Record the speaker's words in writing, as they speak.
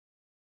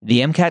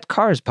the MCAT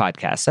Cars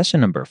podcast, session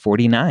number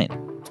 49.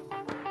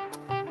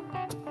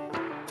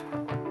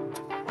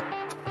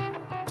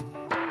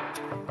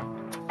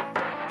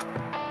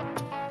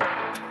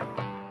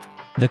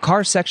 The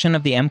Cars section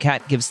of the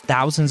MCAT gives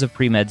thousands of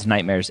pre-meds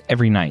nightmares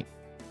every night.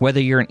 Whether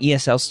you're an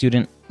ESL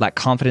student, lack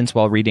confidence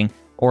while reading,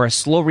 or a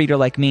slow reader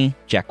like me,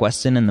 Jack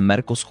Westin and the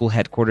medical school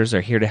headquarters are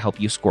here to help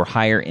you score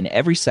higher in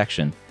every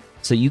section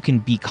so you can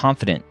be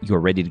confident you're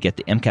ready to get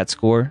the MCAT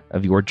score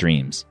of your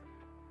dreams.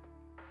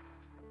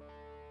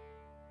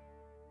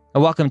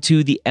 Welcome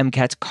to the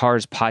MCAT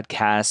Cars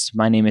podcast.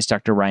 My name is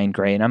Dr. Ryan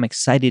Gray, and I'm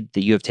excited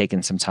that you have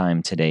taken some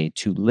time today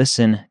to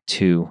listen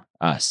to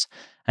us.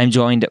 I'm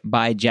joined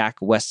by Jack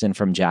Westin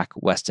from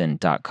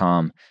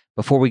jackwestin.com.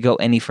 Before we go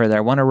any further,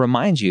 I want to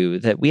remind you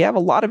that we have a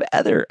lot of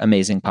other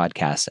amazing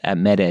podcasts at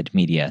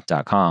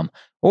mededmedia.com,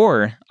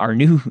 or our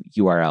new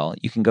URL,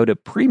 you can go to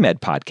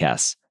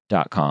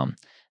premedpodcasts.com.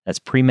 That's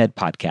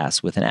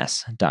premedpodcasts with an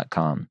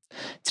S.com.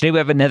 Today we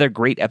have another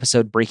great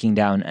episode breaking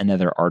down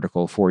another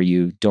article for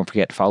you. Don't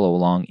forget to follow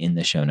along in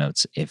the show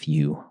notes if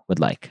you would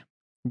like.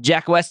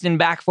 Jack Westin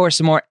back for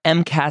some more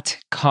MCAT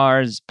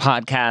Cars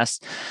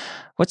podcast.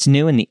 What's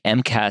new in the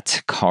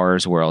MCAT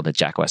Cars world at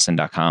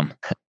jackwestin.com?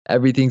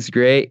 Everything's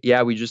great.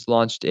 Yeah, we just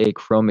launched a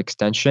Chrome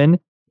extension.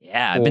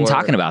 Yeah, I've been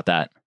talking about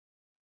that.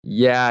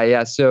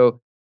 Yeah.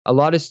 So a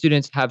lot of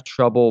students have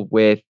trouble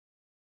with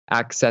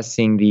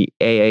accessing the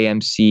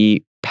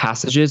AAMC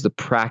passages, the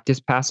practice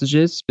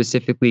passages,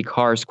 specifically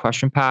Cars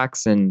question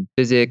packs and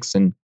physics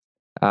and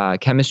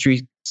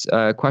chemistry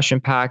question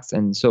packs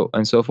and so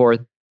forth.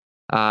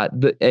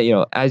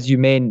 As you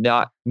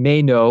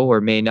may know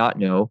or may not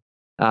know,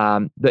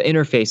 the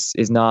interface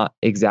is not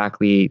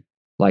exactly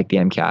like the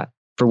MCAT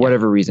for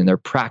whatever reason. Their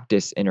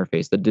practice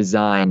interface, the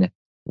design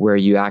where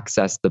you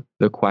access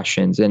the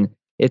questions, and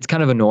it's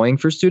kind of annoying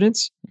for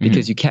students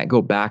because you can't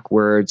go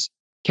backwards,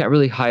 can't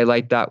really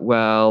highlight that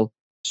well,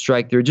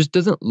 strike through. It just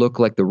doesn't look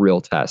like the real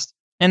test.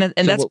 And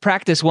that's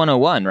practice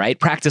 101, right?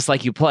 Practice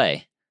like you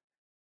play.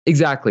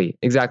 Exactly.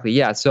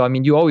 Yeah. So, I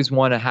mean, you always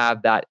want to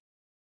have that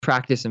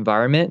practice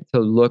environment to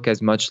look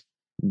as much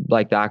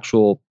like the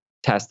actual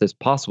test as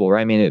possible,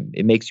 right? I mean,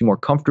 it makes you more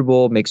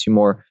comfortable, makes you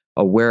more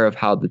aware of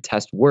how the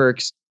test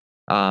works.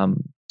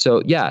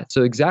 So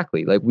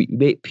exactly. Like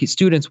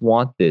students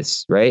want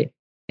this, right?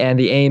 And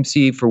the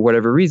AAMC, for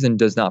whatever reason,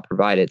 does not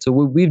provide it. So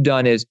what we've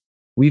done is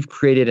we've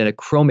created a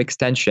Chrome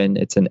extension.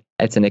 It's an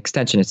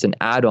extension. It's an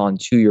add-on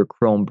to your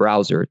Chrome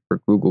browser for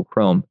Google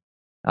Chrome,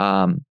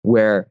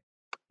 where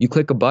you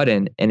click a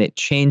button and it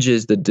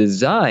changes the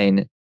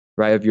design,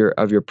 right, of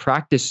your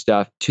practice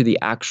stuff to the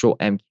actual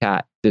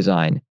MCAT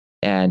design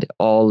and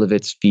all of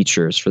its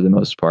features for the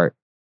most part.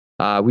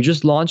 We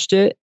just launched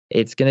it.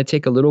 It's going to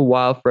take a little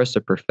while for us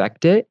to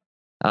perfect it,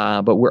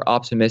 but we're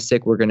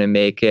optimistic we're going to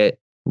make it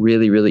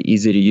really, really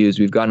easy to use.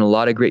 We've gotten a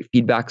lot of great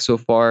feedback so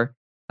far.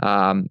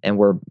 And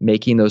we're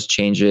making those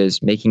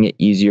changes, making it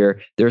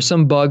easier. There are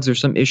some bugs or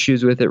some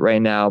issues with it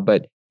right now,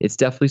 but it's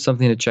definitely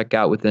something to check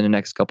out within the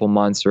next couple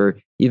months, or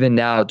even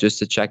now, just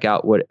to check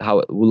out how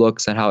it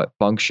looks and how it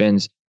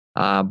functions.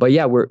 But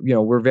yeah,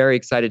 we're very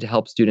excited to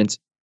help students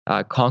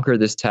conquer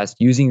this test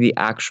using the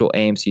actual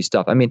AAMC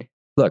stuff. I mean,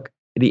 look,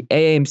 the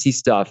AAMC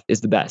stuff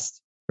is the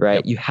best, right?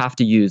 Yep. You have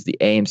to use the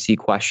AAMC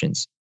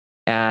questions,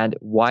 and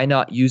why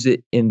not use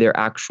it in their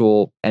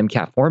actual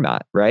MCAT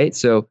format, right?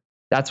 So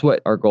that's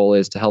what our goal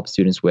is to help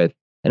students with.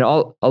 And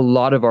a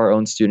lot of our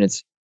own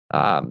students,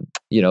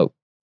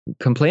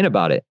 complain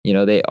about it.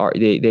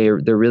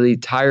 They're really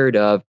tired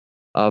of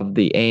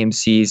the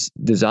AAMC's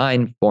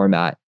design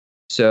format.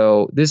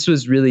 So this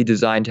was really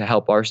designed to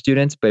help our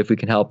students. But if we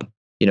can help,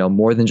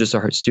 more than just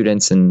our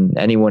students and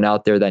anyone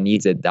out there that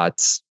needs it,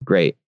 that's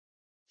great.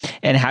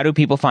 And how do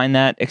people find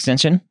that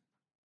extension?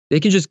 They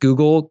can just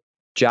Google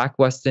Jack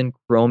Westin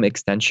Chrome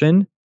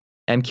extension,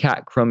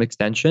 MCAT Chrome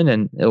extension,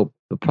 and it'll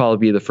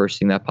probably be the first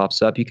thing that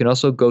pops up. You can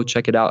also go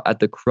check it out at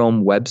the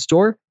Chrome web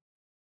store.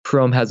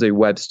 Chrome has a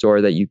web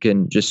store that you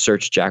can just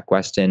search Jack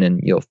Westin and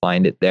you'll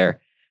find it there.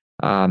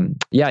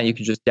 You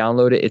can just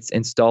download it,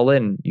 install it,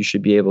 and you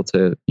should be able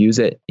to use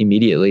it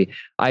immediately.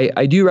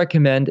 I do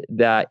recommend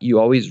that you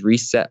always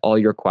reset all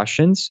your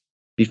questions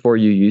before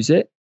you use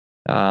it.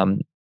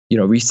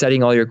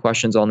 Resetting all your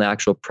questions on the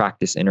actual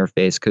practice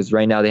interface, because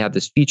right now they have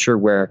this feature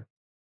where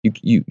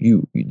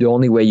you the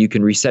only way you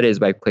can reset it is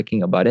by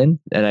clicking a button,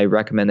 and I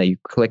recommend that you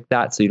click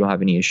that so you don't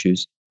have any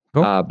issues.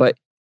 Cool. But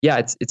yeah,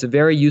 it's a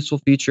very useful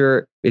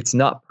feature. It's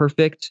not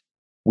perfect.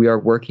 We are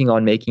working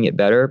on making it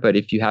better, but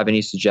if you have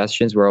any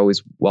suggestions, we're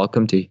always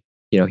welcome to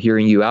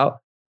hearing you out.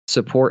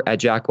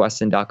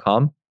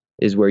 support@jackwestin.com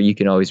is where you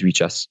can always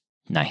reach us.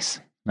 Nice.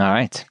 All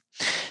right.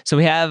 So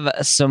we have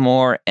some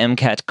more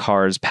MCAT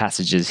Cars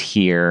passages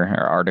here,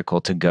 or article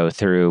to go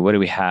through. What do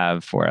we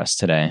have for us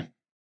today?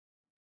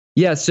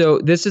 Yeah, so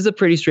this is a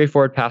pretty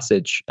straightforward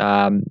passage.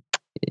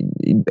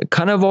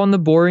 Kind of on the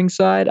boring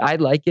side. I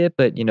like it,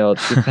 but it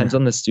depends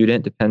on the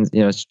student. Depends,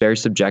 it's very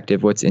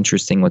subjective. What's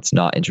interesting, what's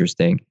not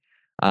interesting.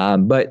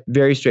 But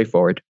very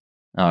straightforward.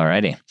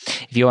 Alrighty.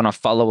 If you want to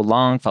follow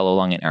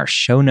along in our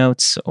show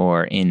notes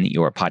or in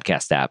your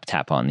podcast app,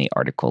 tap on the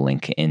article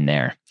link in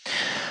there.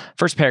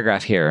 First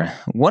paragraph here.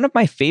 One of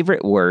my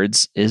favorite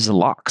words is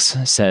locks,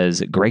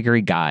 says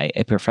Gregory Guy,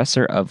 a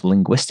professor of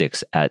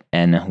linguistics at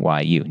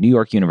NYU, New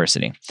York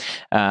University,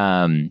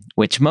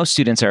 which most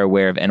students are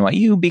aware of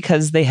NYU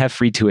because they have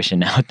free tuition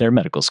now at their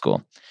medical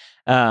school.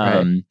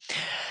 Right.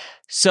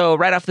 So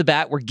right off the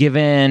bat, we're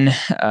given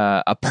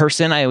a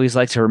person. I always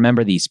like to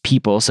remember these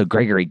people. So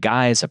Gregory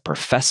Guy is a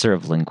professor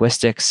of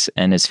linguistics,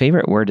 and his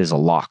favorite word is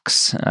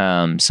locks.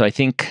 So I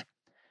think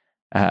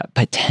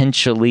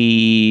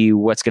potentially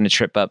what's going to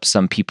trip up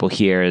some people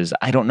here is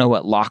I don't know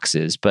what locks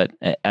is, but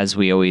as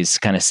we always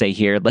kind of say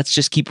here, let's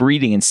just keep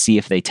reading and see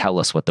if they tell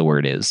us what the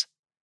word is.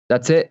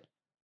 That's it.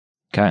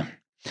 Okay.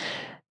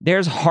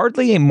 There's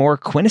hardly a more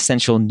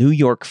quintessential New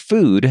York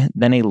food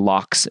than a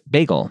Lox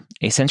bagel,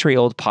 a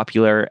century-old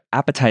popular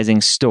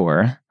appetizing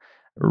store.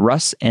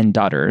 Russ and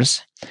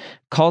Daughters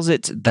calls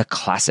it the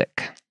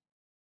classic.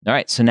 All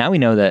right, so now we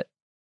know that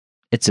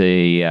it's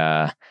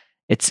a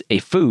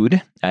food,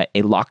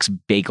 a Lox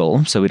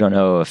bagel. So we don't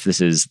know if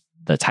this is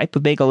the type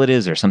of bagel it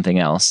is or something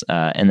else.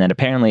 And then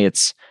apparently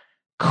it's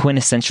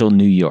quintessential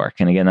New York.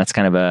 And again, that's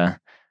kind of a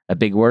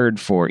big word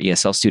for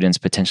ESL students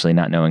potentially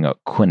not knowing what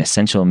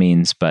quintessential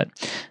means. But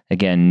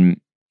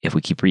again, if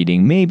we keep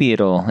reading, maybe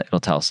it'll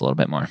tell us a little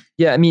bit more.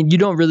 Yeah, I mean, you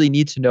don't really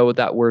need to know what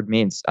that word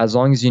means. As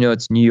long as you know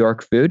it's New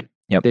York food,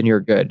 then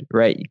you're good,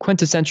 right?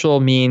 Quintessential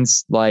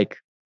means like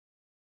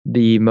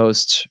the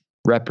most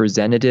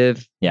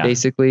representative,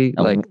 basically.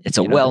 Like it's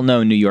a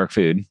well-known New York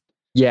food.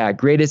 Yeah,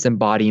 greatest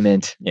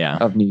embodiment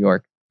of New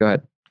York. Go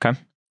ahead. Okay.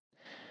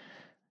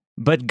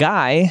 But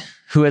Guy,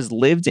 who has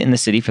lived in the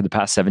city for the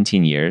past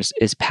 17 years,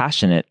 is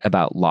passionate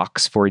about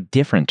locks for a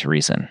different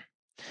reason.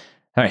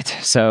 All right,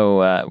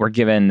 so we're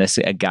given this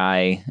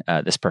guy,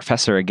 this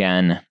professor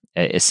again,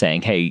 is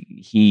saying, hey,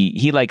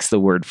 he likes the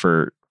word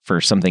for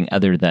something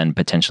other than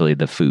potentially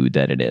the food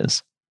that it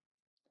is.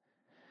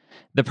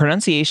 The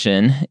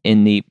pronunciation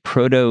in the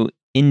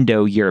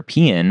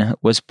Proto-Indo-European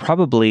was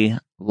probably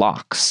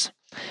locks,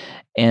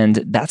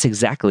 and that's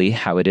exactly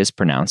how it is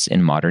pronounced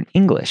in modern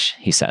English,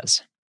 he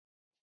says.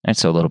 And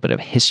so a little bit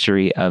of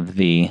history of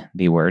the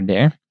word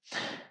there.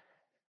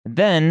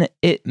 Then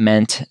it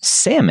meant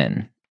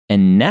salmon,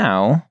 and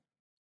now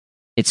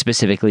it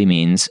specifically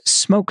means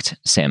smoked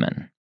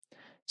salmon.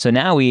 So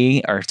now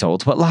we are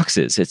told what lox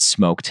is. It's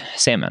smoked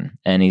salmon.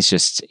 And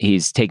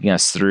he's taking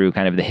us through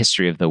kind of the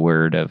history of the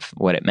word, of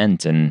what it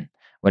meant and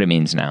what it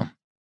means now.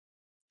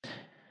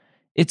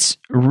 It's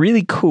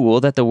really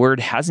cool that the word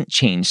hasn't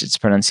changed its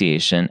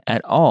pronunciation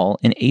at all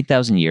in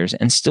 8,000 years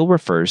and still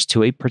refers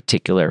to a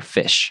particular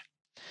fish.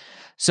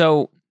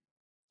 So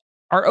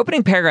our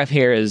opening paragraph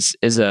here is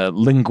a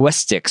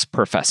linguistics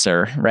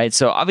professor, right?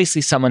 So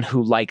obviously someone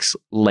who likes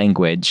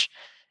language,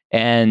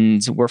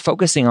 and we're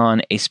focusing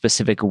on a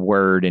specific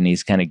word, and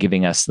he's kind of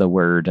giving us the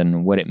word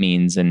and what it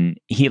means. And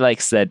he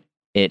likes that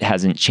it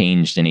hasn't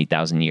changed in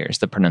 8,000 years,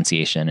 the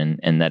pronunciation,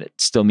 and that it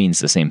still means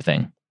the same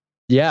thing.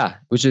 Yeah,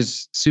 which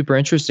is super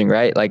interesting,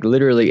 right? Like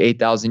literally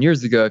 8,000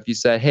 years ago, if you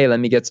said, hey,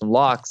 let me get some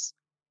lox,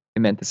 it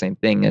meant the same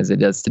thing as it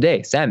does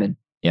today, salmon.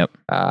 Yep.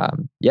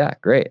 Yeah,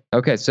 great.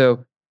 Okay,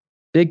 so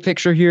big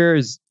picture here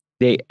is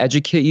they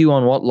educate you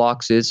on what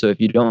lox is. So if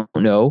you don't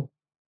know,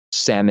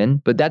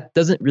 salmon, but that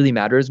doesn't really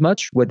matter as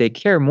much. What they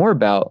care more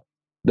about,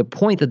 the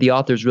point that the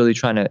author is really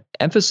trying to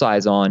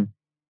emphasize on,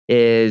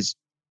 is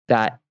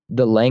that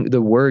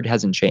the word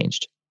hasn't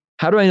changed.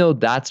 How do I know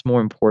that's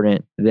more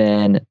important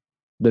than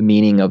the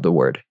meaning of the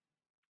word?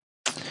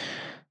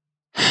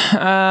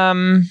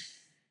 That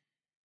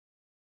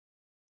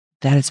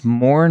is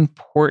more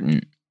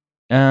important.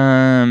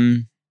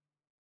 I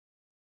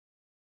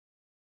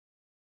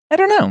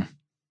don't know.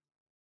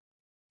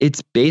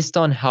 It's based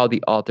on how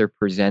the author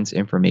presents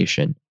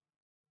information,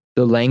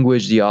 the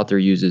language the author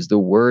uses, the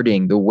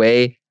wording, the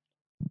way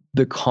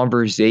the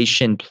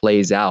conversation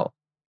plays out.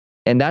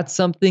 And that's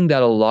something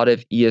that a lot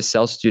of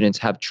ESL students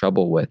have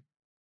trouble with,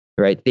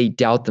 right? They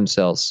doubt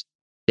themselves.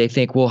 They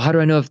think, well, how do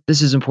I know if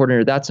this is important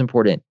or that's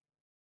important?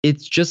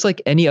 It's just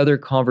like any other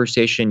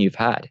conversation you've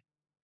had,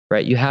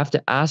 right? You have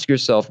to ask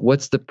yourself,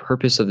 what's the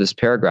purpose of this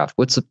paragraph?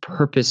 What's the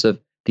purpose of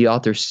the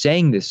author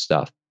saying this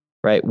stuff,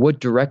 right? What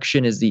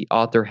direction is the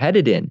author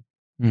headed in?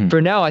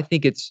 For now, I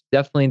think it's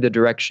definitely the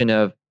direction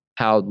of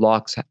how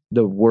lox,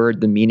 the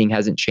word, the meaning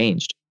hasn't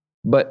changed.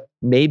 But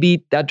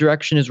maybe that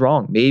direction is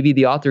wrong. Maybe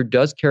the author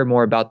does care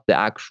more about the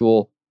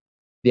actual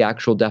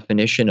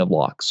definition of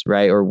lox,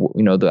 right? Or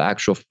the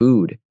actual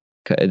food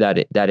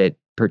that it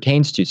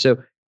pertains to. So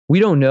we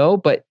don't know,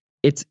 but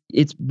it's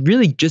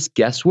really just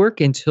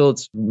guesswork until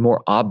it's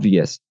more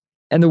obvious.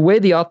 And the way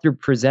the author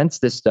presents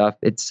this stuff,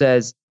 it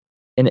says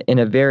in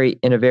a very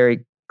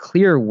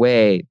clear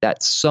way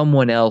that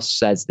someone else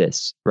says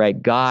this,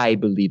 right? Guy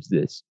believes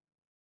this.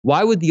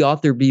 Why would the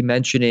author be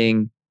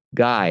mentioning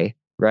Guy,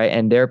 right,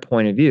 and their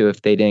point of view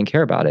if they didn't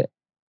care about it?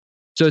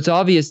 So it's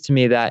obvious to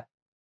me that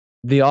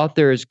the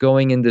author is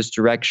going in this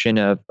direction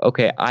of,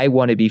 okay, I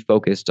want to be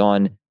focused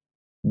on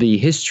the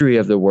history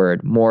of the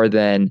word more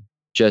than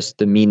just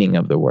the meaning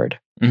of the word.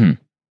 Mhm.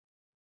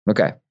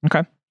 Okay.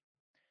 Okay.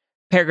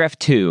 Paragraph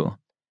 2.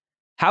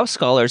 How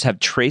scholars have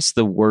traced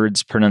the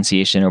word's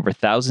pronunciation over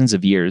thousands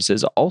of years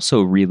is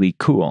also really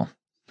cool.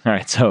 All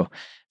right, so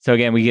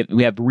again,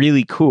 we have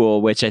really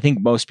cool, which I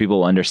think most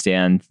people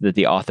understand that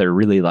the author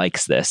really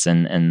likes this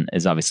and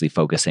is obviously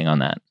focusing on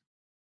that.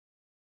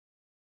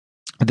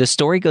 The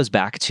story goes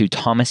back to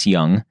Thomas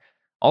Young,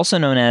 also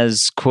known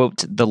as,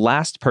 quote, the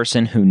last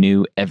person who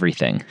knew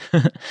everything.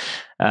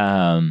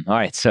 All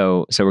right,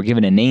 so we're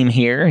given a name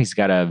here. He's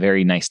got a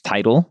very nice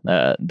title,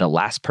 the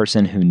last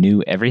person who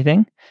knew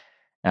everything.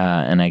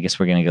 And I guess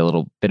we're going to get a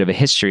little bit of a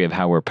history of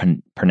how we're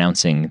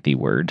pronouncing the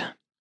word.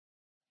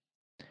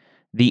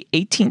 The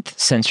 18th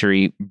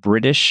century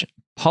British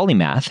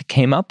polymath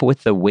came up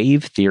with the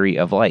wave theory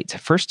of light,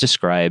 first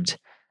described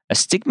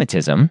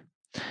astigmatism,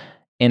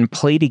 and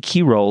played a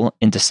key role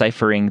in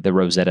deciphering the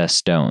Rosetta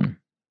Stone.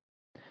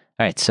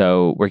 All right,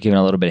 so we're given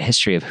a little bit of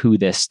history of who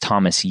this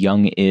Thomas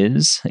Young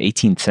is,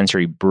 18th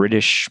century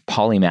British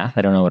polymath.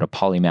 I don't know what a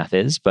polymath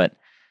is, but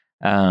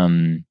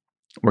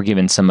we're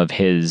given some of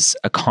his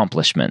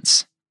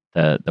accomplishments,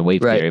 the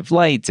wave theory of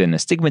light and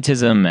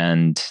astigmatism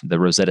and the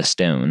Rosetta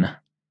Stone.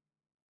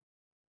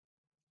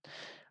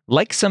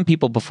 Like some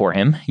people before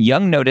him,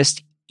 Young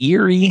noticed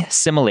eerie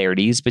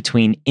similarities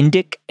between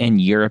Indic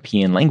and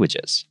European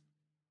languages.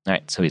 All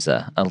right, so he's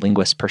a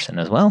linguist person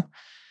as well.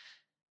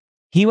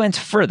 He went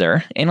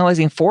further,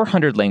 analyzing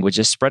 400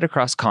 languages spread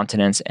across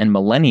continents and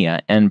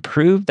millennia, and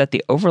proved that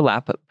the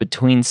overlap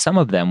between some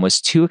of them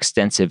was too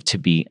extensive to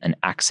be an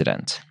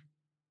accident.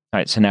 All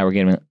right, so now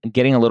we're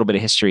getting a little bit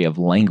of history of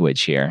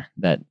language here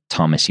that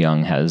Thomas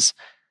Young has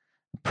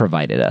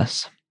provided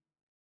us.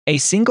 A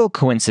single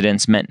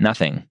coincidence meant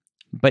nothing,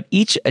 but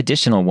each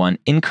additional one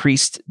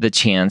increased the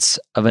chance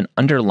of an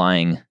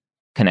underlying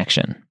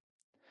connection.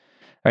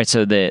 All right,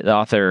 so the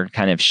author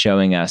kind of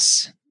showing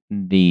us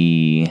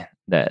the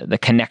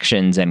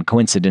connections and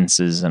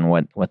coincidences and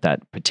what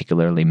that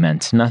particularly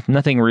meant.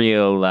 Nothing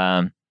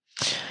real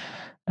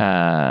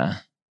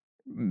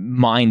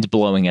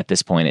mind-blowing at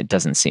this point, it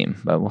doesn't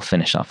seem, but we'll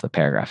finish off the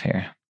paragraph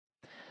here.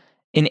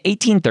 In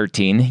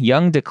 1813,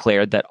 Young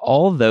declared that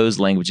all those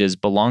languages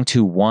belong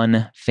to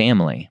one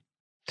family.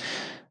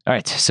 All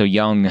right, so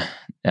Young,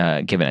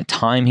 given a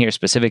time here,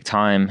 specific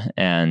time,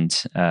 and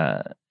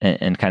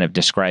kind of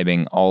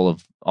describing all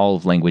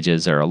of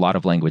languages, or a lot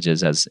of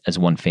languages, as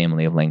one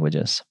family of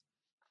languages.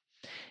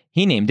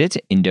 He named it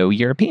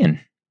Indo-European.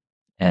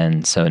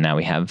 And so now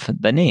we have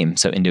the name,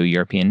 so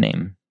Indo-European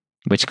name,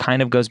 which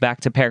kind of goes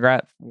back to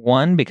paragraph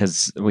 1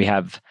 because we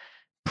have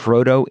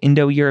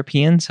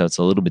Proto-Indo-European, so it's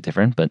a little bit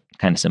different, but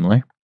kind of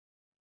similar.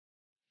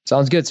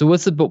 Sounds good. So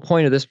what's the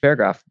point of this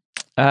paragraph?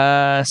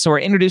 So we're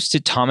introduced to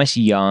Thomas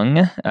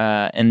Young,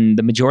 and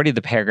the majority of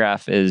the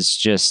paragraph is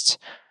just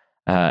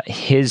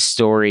his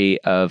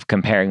story of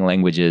comparing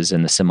languages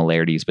and the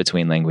similarities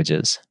between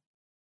languages.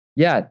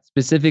 Yeah,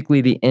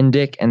 specifically the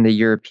Indic and the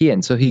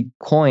European. So he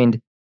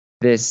coined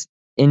this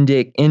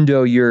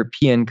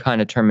Indo-European kind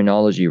of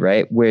terminology,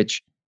 right?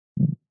 Which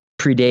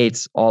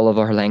predates all of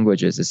our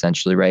languages,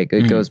 essentially, right?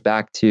 It goes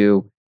back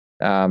to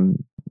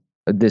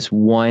this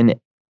one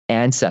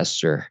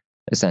ancestor,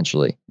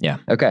 essentially. Yeah.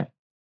 Okay.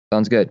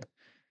 Sounds good.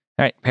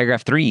 All right,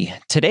 paragraph 3.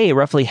 Today,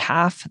 roughly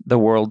half the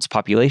world's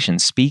population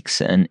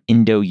speaks an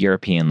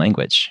Indo-European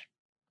language.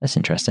 That's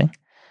interesting.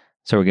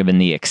 So we're given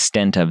the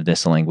extent of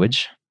this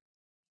language.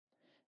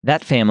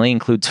 That family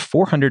includes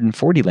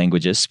 440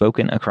 languages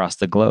spoken across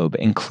the globe,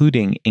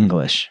 including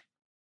English.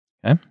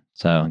 Okay,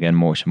 so again,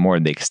 more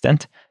of the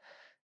extent.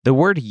 The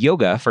word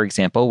yoga, for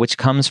example, which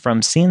comes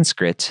from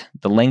Sanskrit,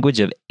 the language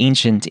of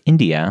ancient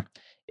India,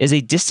 is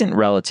a distant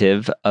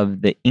relative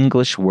of the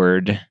English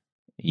word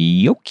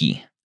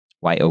yoki,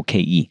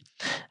 Y-O-K-E.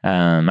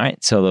 All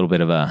right, so a little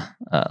bit of a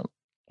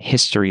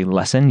history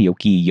lesson,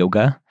 yoki,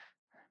 yoga.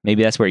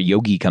 Maybe that's where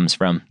yogi comes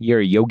from.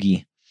 You're a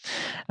yogi.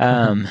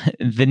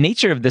 The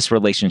nature of this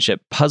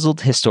relationship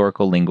puzzled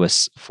historical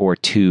linguists for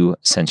 2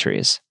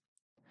 centuries.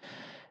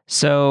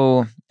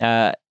 So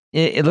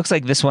it looks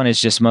like this one is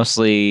just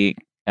mostly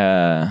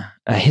a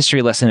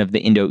history lesson of the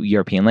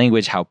Indo-European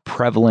language, how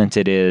prevalent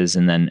it is,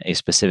 and then a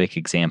specific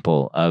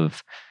example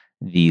of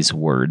these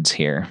words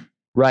here.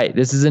 Right.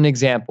 This is an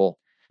example,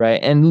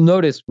 right? And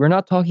notice, we're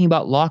not talking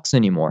about locks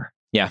anymore.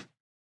 Yeah.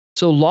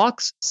 So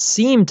locks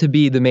seem to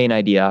be the main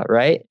idea,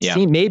 right? Yeah.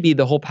 Maybe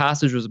the whole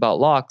passage was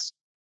about locks,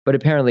 but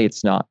apparently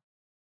it's not,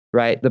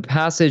 right?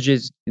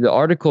 The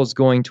article is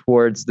going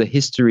towards the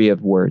history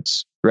of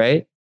words,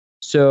 right?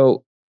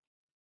 So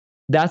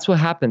that's what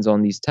happens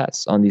on these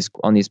tests, on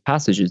these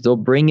passages. They'll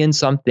bring in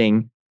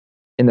something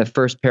in the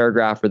first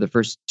paragraph or the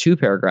first 2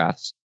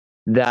 paragraphs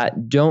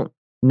that don't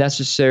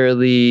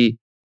necessarily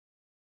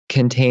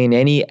contain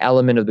any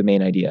element of the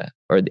main idea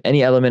or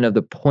any element of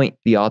the point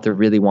the author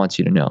really wants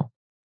you to know.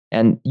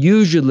 And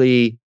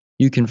usually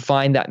you can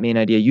find that main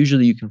idea.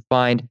 Usually you can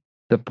find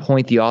the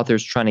point the author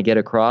is trying to get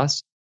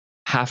across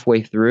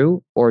halfway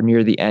through or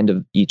near the end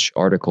of each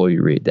article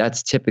you read.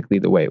 That's typically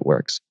the way it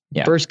works.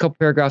 Yeah. First couple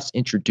paragraphs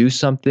introduce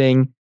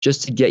something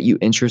just to get you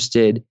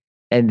interested.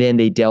 and then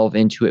they delve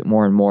into it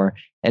more and more.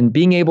 And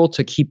being able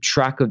to keep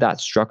track of that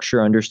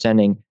structure,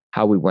 understanding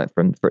how we went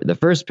from the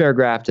first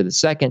paragraph to the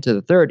second to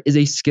the third is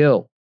a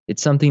skill.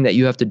 It's something that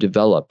you have to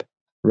develop,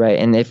 right?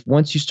 And if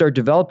once you start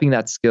developing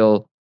that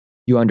skill,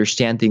 you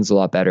understand things a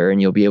lot better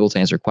and you'll be able to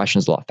answer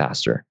questions a lot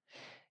faster.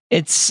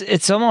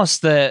 It's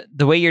almost the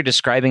way you're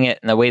describing it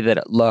and the way that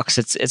it looks.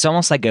 It's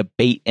almost like a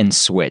bait and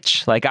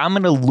switch. Like, I'm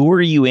going to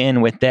lure you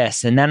in with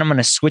this, and then I'm going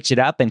to switch it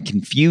up and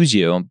confuse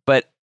you.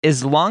 But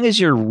as long as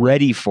you're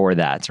ready for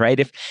that, right?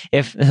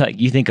 If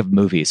like you think of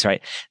movies, right?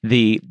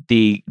 The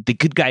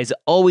good guys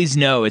always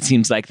know, it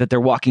seems like, that they're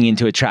walking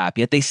into a trap,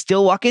 yet they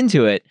still walk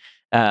into it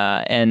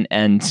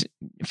and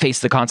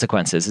face the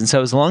consequences. And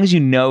so as long as you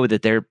know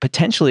that there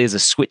potentially is a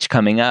switch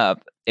coming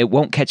up, it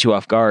won't catch you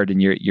off guard,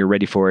 and you're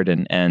ready for it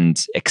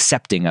and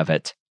accepting of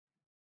it.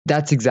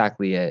 That's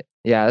exactly it.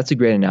 Yeah, that's a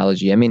great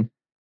analogy. I mean,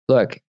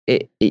 look,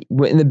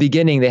 in the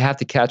beginning, they have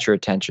to catch your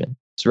attention,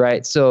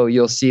 right? So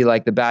you'll see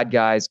like the bad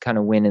guys kind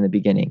of win in the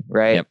beginning,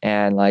 right? Yep.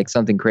 And like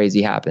something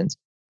crazy happens.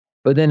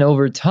 But then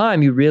over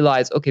time, you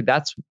realize, okay,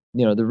 that's,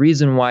 the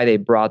reason why they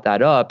brought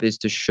that up is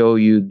to show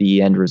you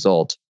the end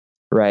result,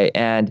 right?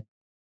 And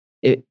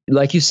it,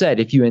 like you said,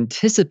 if you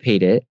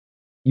anticipate it,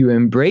 you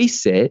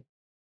embrace it,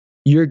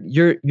 you're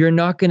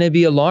not going to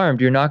be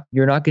alarmed. You're not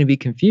going to be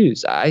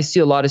confused. I see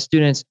a lot of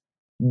students,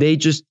 they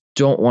just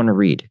don't want to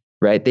read,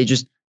 right? They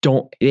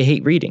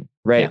hate reading,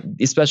 right? Yeah.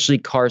 Especially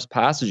cars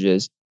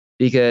passages,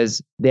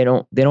 because they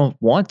don't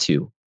want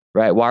to,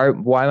 right? Why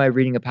am I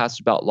reading a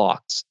passage about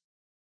locks?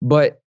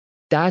 But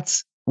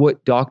that's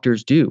what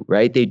doctors do,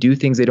 right? They do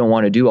things they don't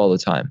want to do all the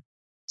time.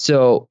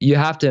 So you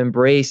have to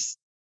embrace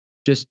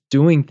just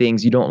doing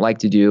things you don't like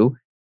to do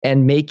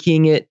and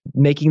making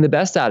the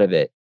best out of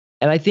it.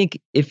 And I think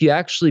if you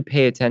actually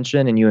pay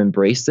attention and you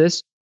embrace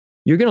this,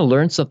 you're going to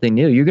learn something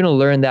new. You're going to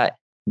learn that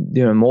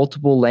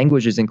multiple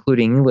languages,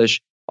 including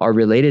English, are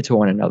related to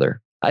one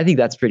another. I think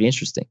that's pretty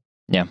interesting.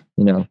 Yeah.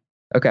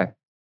 Okay.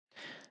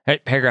 All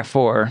right, paragraph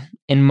 4.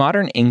 In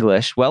modern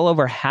English, well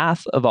over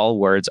half of all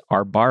words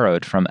are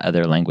borrowed from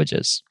other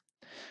languages.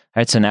 All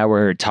right, so now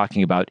we're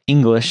talking about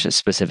English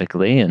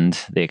specifically and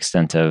the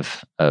extent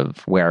of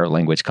where our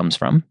language comes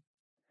from.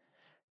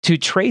 To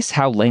trace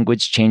how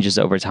language changes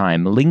over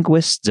time,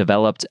 linguists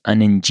developed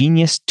an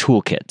ingenious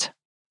toolkit.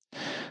 All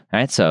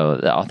right, so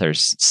the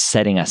author's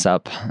setting us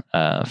up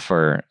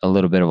for a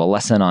little bit of a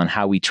lesson on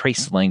how we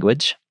trace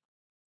language.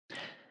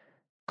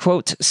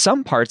 Quote,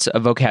 some parts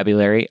of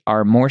vocabulary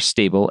are more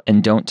stable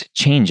and don't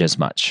change as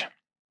much.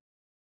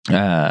 All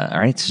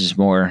right, so just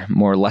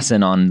more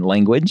lesson on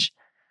language.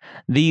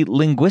 The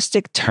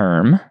linguistic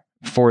term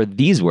for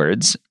these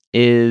words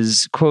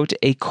is, quote,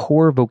 a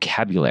core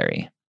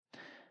vocabulary.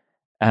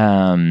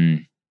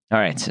 All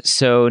right,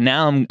 so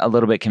now I'm a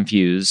little bit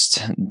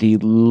confused. The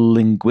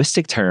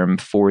linguistic term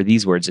for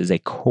these words is a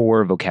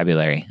core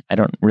vocabulary. I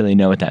don't really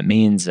know what that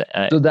means.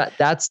 So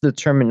that's the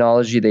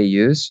terminology they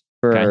use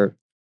for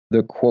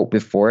the quote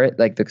before it,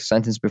 like the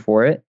sentence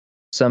before it.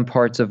 Some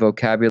parts of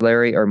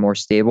vocabulary are more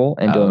stable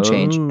and don't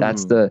change.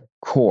 That's the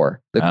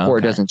core. The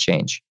core doesn't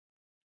change.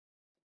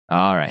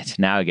 All right,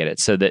 now I get it.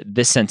 So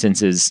this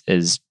sentence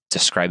is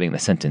describing the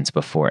sentence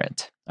before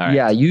it. All right.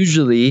 Yeah,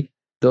 usually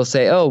they'll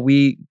say, oh,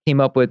 we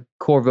came up with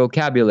core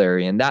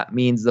vocabulary, and that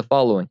means the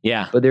following.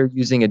 Yeah. But they're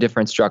using a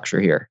different structure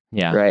here.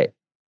 Yeah. Right.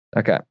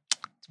 Okay.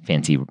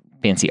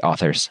 Fancy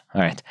authors.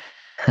 All right.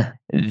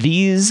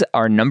 These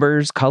are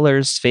numbers,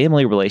 colors,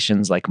 family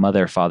relations like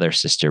mother, father,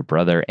 sister,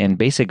 brother, and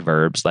basic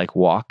verbs like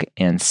walk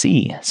and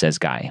see, says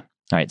Guy.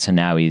 All right. So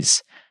now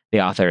the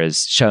author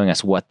is showing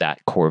us what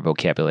that core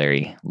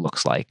vocabulary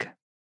looks like.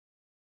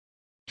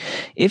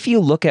 If you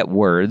look at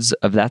words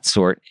of that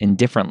sort in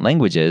different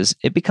languages,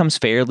 it becomes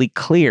fairly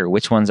clear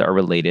which ones are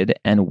related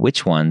and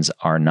which ones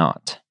are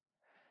not.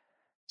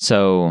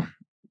 So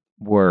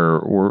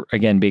we're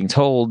again being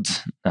told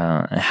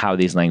how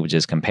these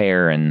languages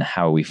compare and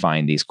how we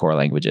find these core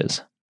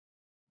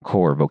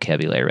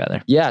vocabulary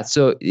rather. Yeah,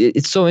 so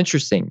it's so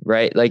interesting,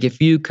 right? Like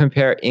if you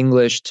compare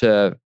English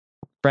to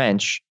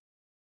French,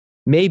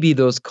 maybe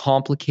those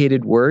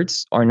complicated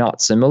words are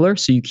not similar,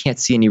 so you can't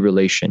see any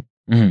relation.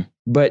 Mm-hmm.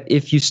 But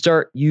if you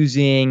start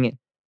using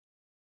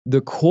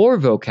the core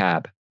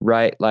vocab,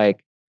 right,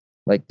 like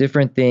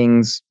different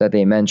things that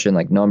they mention,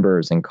 like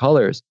numbers and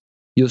colors,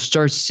 you'll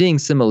start seeing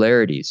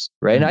similarities,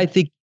 right? Mm-hmm. And I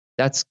think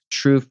that's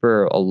true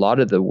for a lot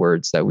of the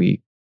words that we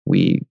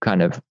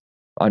kind of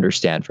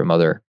understand from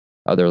other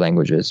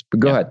languages. But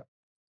go ahead.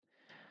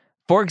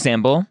 For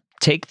example,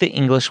 take the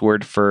English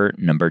word for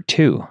number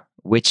 2,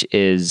 which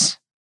is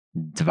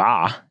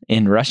dva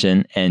in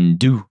Russian and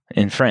du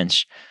in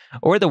French,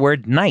 or the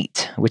word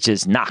night, which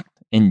is Nacht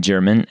in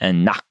German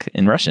and Nacht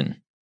in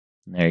Russian.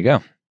 There you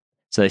go.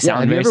 So they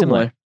sound very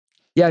similar.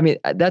 Yeah, I mean,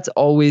 that's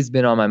always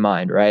been on my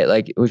mind, right?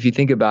 Like if you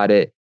think about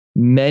it,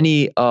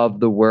 many of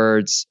the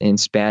words in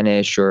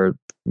Spanish or,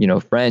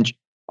 French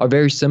are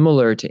very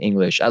similar to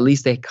English. At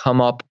least they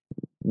come up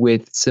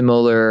with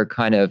similar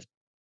kind of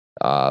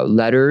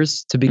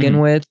letters to begin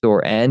with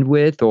or end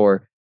with,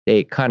 or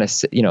they kind of,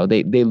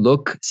 they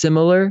look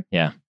similar.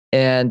 Yeah.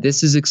 And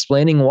this is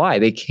explaining why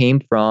they came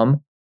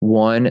from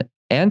one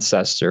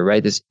ancestor,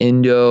 right? This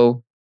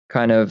Indo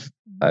kind of,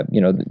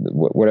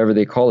 whatever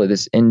they call it,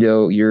 this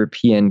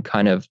Indo-European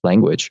kind of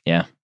language.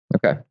 Yeah.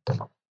 Okay.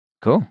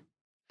 Cool.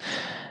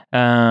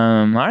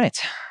 All right.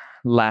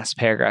 Last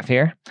paragraph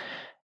here.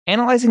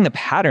 Analyzing the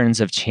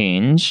patterns of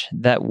change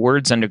that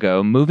words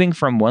undergo moving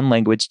from one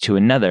language to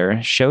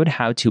another showed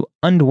how to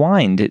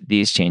unwind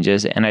these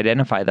changes and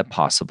identify the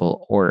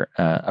possible or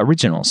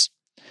originals.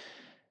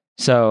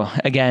 So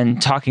again,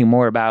 talking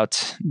more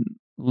about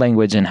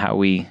language and how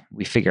we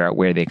figure out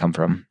where they come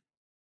from.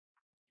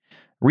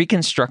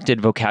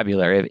 Reconstructed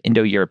vocabulary of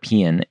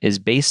Indo-European is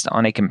based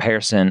on a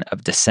comparison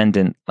of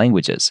descendant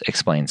languages,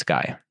 explains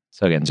Guy.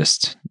 So again,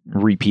 just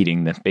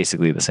repeating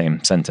basically the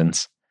same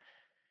sentence.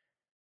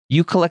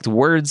 You collect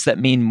words that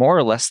mean more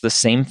or less the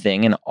same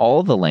thing in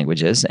all the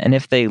languages, and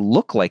if they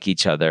look like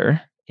each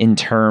other in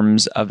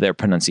terms of their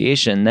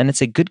pronunciation, then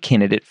it's a good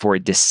candidate for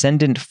a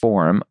descendant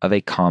form of a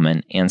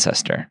common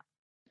ancestor.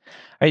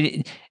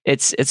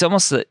 It's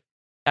almost that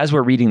as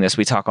we're reading this,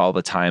 we talk all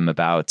the time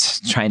about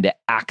trying to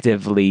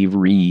actively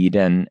read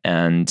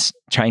and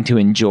trying to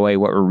enjoy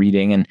what we're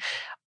reading. And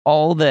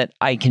all that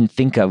I can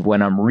think of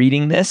when I'm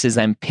reading this is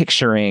I'm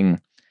picturing,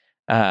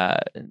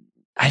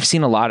 I've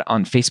seen a lot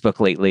on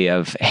Facebook lately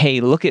of, hey,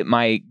 look at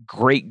my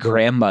great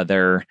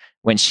grandmother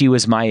when she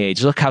was my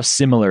age. Look how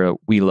similar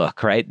we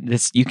look, right?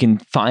 You can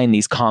find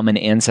these common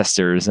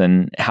ancestors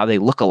and how they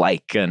look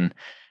alike. And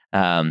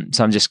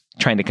so I'm just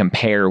trying to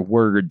compare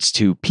words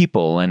to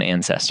people and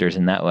ancestors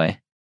in that way.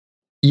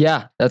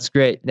 Yeah, that's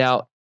great.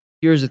 Now,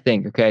 here's the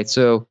thing. Okay.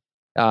 So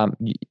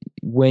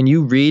when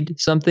you read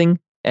something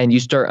and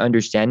you start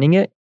understanding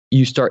it,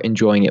 you start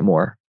enjoying it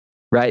more,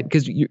 right?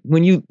 Because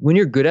when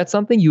you're good at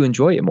something, you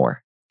enjoy it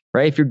more,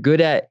 right? If you're good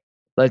at,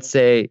 let's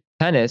say,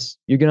 tennis,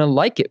 you're going to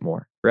like it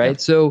more, right? Yeah.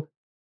 So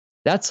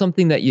that's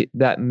something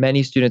that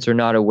many students are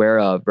not aware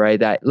of, right?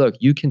 That look,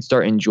 you can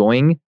start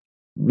enjoying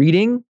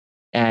reading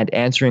and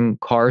answering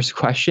cars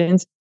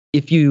questions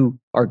if you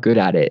are good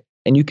at it,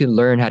 and you can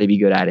learn how to be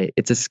good at it.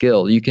 It's a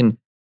skill. You can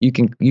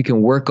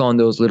work on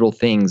those little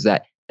things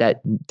that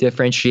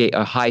differentiate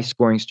a high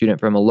scoring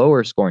student from a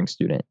lower scoring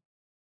student.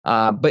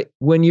 But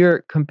when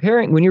you're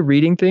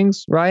reading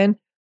things, Ryan,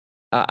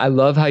 I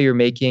love how you're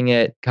making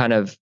it kind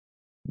of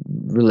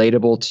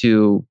relatable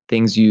to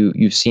things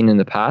you've seen in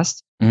the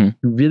past. Mm-hmm.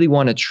 You really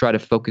want to try to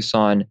focus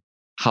on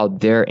how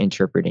they're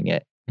interpreting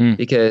it,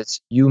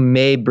 because you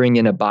may bring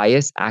in a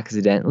bias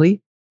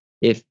accidentally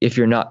if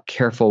you're not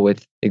careful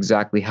with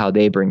exactly how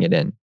they bring it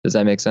in. Does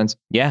that make sense?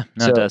 Yeah,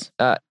 no, it does.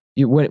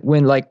 When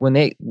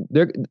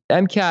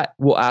MCAT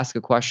will ask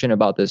a question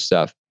about this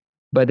stuff,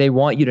 but they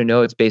want you to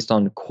know it's based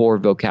on core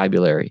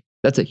vocabulary.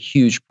 That's a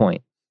huge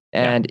point.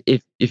 And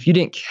if you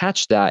didn't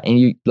catch that,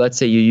 and let's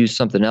say you use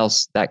something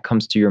else that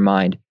comes to your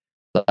mind,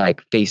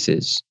 like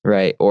faces,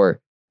 right,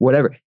 or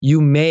whatever, you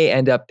may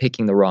end up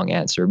picking the wrong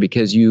answer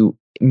because you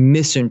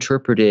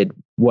misinterpreted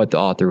what the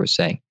author was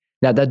saying.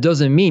 Now, that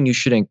doesn't mean you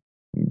shouldn't,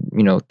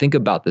 think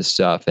about this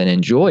stuff and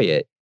enjoy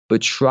it,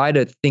 but try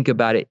to think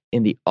about it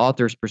in the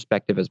author's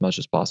perspective as much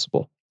as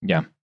possible.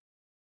 Yeah.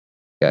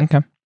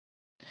 Okay.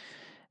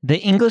 The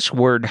English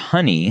word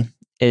honey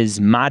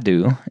is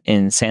madhu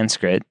in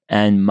Sanskrit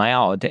and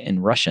mayad in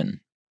Russian.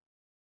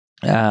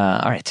 All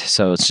right,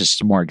 so it's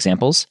just more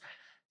examples.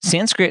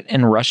 Sanskrit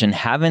and Russian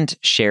haven't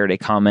shared a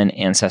common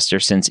ancestor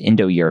since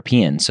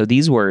Indo-European, so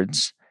these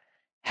words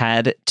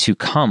had to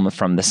come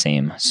from the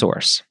same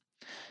source.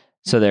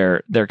 So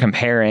they're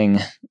comparing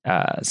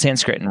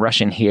Sanskrit and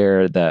Russian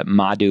here. The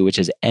Madhu, which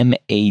is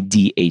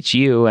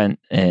M-A-D-H-U,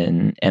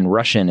 and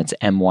Russian it's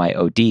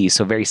M-Y-O-D.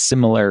 So very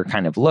similar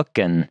kind of look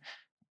and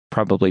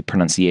probably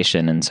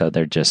pronunciation. And so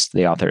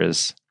the author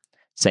is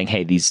saying,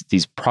 hey,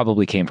 these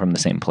probably came from the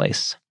same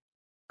place.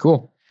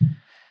 Cool.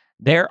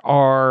 There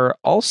are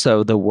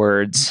also the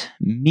words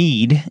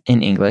mead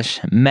in English,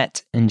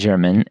 met in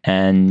German,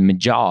 and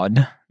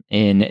mjad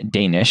in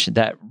Danish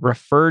that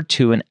refer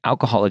to an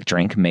alcoholic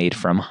drink made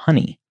from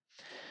honey.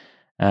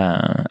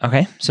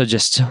 Okay, so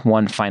just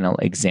one final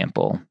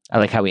example. I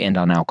like how we end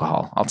on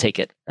alcohol. I'll take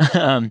it.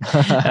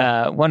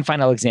 One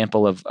final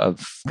example of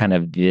kind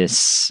of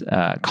this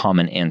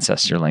common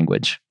ancestor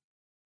language.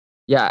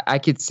 Yeah, I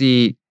could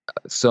see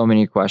so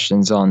many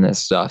questions on this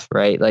stuff,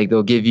 right? Like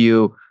they'll give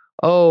you,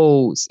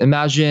 oh,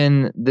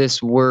 imagine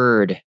this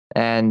word,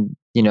 and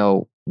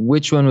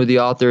which one would the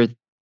author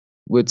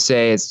would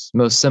say is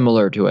most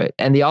similar to it.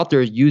 And the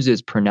author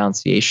uses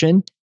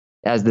pronunciation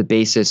as the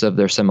basis of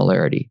their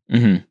similarity.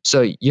 Mm-hmm.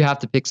 So you have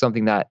to pick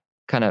something that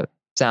kind of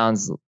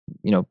sounds,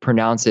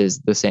 pronounces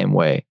the same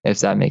way, if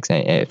that makes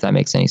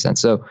any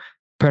sense. So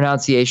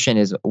pronunciation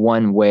is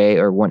one way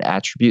or one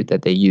attribute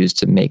that they use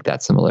to make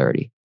that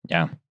similarity.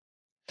 Yeah.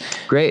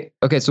 Great.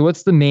 Okay. So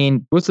what's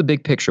the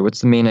big picture?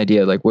 What's the main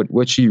idea? Like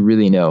what should you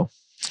really know?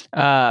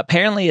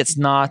 Apparently it's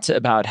not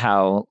about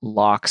how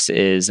lox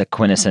is a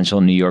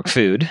quintessential New York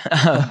food,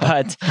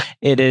 but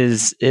it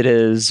is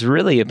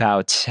really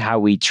about how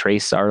we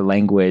trace our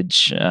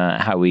language,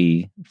 how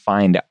we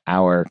find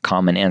our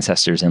common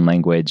ancestors in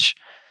language.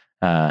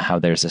 how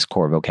there's this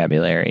core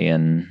vocabulary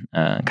and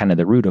kind of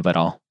the root of it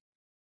all.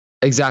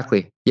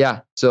 Exactly.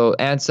 Yeah. So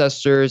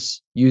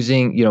ancestors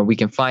using, we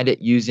can find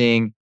it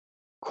using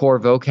core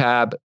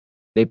vocab.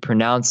 They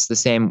pronounce the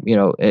same,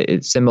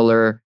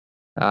 similar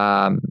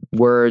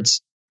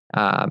words.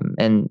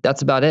 And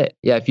that's about it.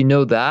 Yeah. If you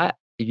know that,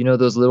 if you know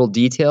those little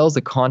details,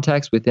 the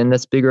context within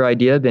this bigger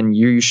idea, then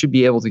you should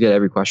be able to get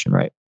every question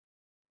right.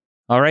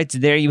 All right.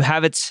 There you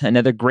have it.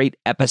 Another great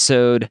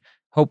episode.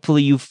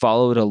 Hopefully you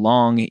followed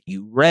along.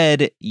 You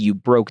read, you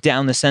broke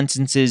down the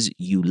sentences,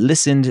 you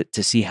listened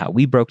to see how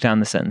we broke down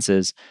the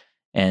sentences,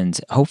 and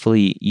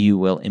hopefully you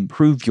will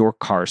improve your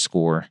CAR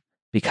score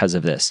because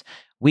of this.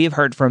 We have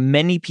heard from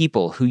many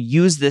people who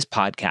use this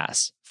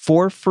podcast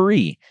for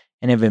free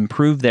and have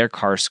improved their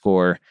CAR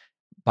score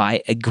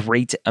by a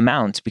great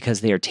amount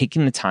because they are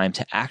taking the time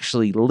to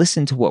actually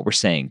listen to what we're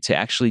saying, to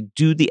actually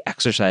do the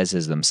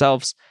exercises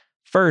themselves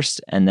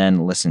first, and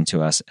then listen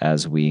to us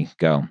as we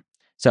go.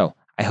 So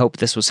I hope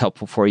this was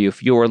helpful for you.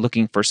 If you're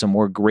looking for some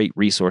more great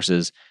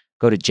resources,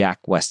 go to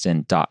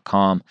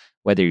jackwestin.com.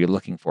 Whether you're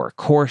looking for a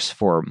course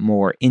for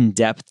more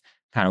in-depth,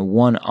 kind of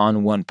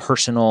one-on-one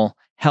personal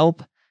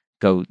help,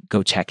 go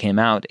check him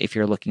out. If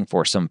you're looking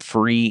for some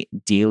free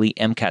daily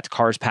MCAT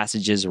CARS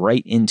passages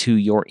right into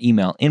your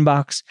email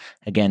inbox,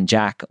 again,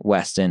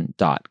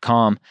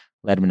 jackwestin.com.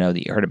 Let him know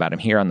that you heard about him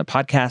here on the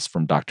podcast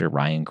from Dr.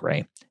 Ryan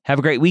Gray. Have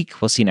a great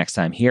week. We'll see you next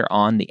time here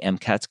on the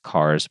MCAT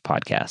CARS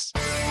podcast.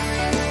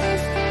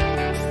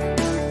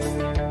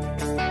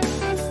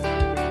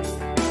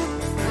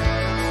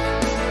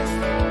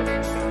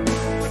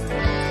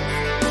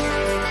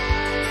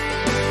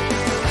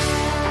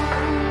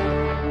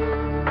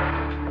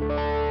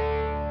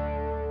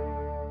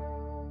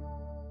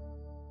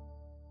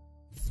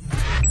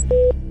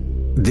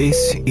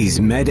 This is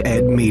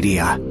MedEd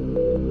Media.